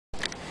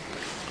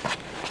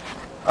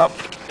Oh,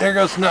 there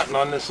goes nothing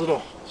on this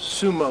little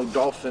Sumo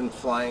dolphin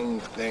flying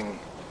thing.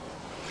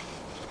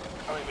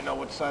 I don't even know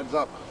what side's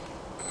up.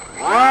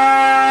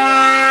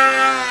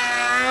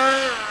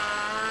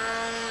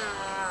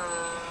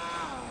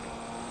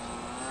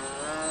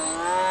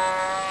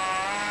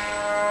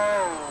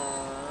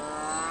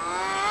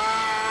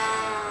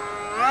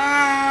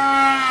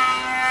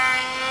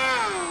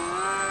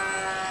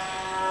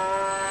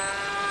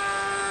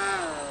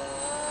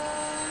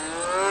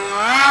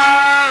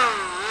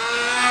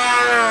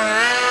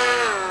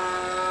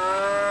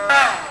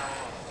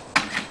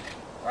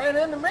 Right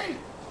into me.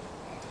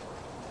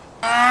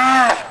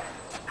 I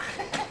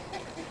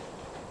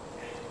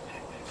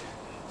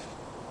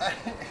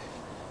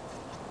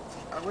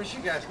wish you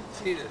guys could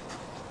see this.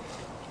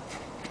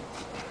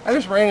 I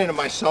just ran into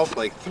myself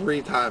like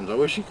 3 times. I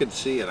wish you could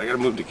see it. I gotta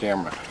move the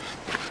camera.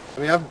 I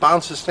mean, I've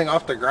bounced this thing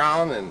off the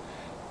ground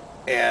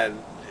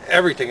and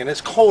everything, and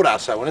it's cold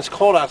outside. When it's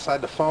cold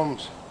outside, the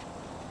foam's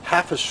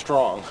half as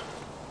strong,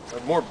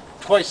 or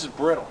twice as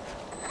brittle.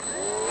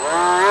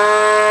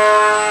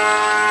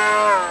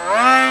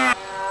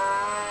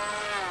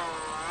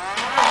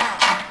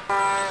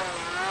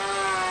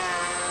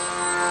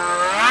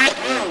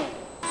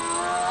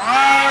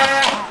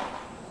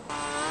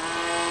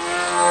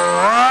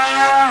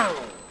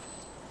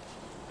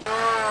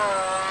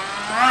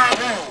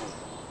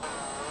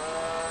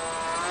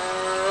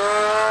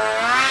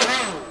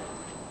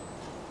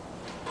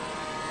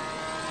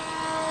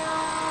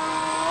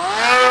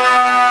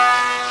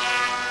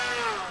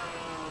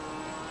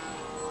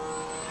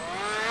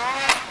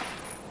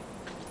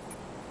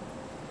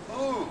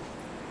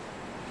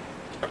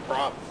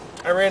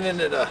 I ran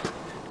into the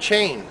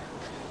chain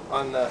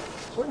on the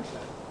swing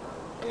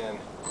set, and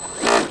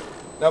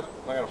nope,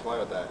 I'm not gonna fly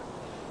with that.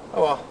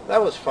 Oh well,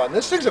 that was fun.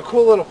 This thing's a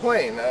cool little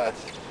plane.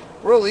 It's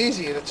real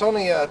easy, and it's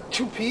only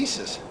 2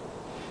 pieces.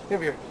 You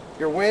have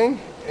your wing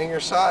and your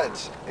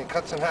sides. It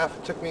cuts in half.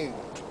 It took me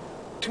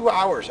 2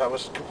 hours. I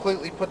was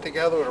completely put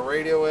together with a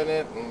radio in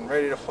it and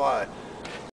ready to fly.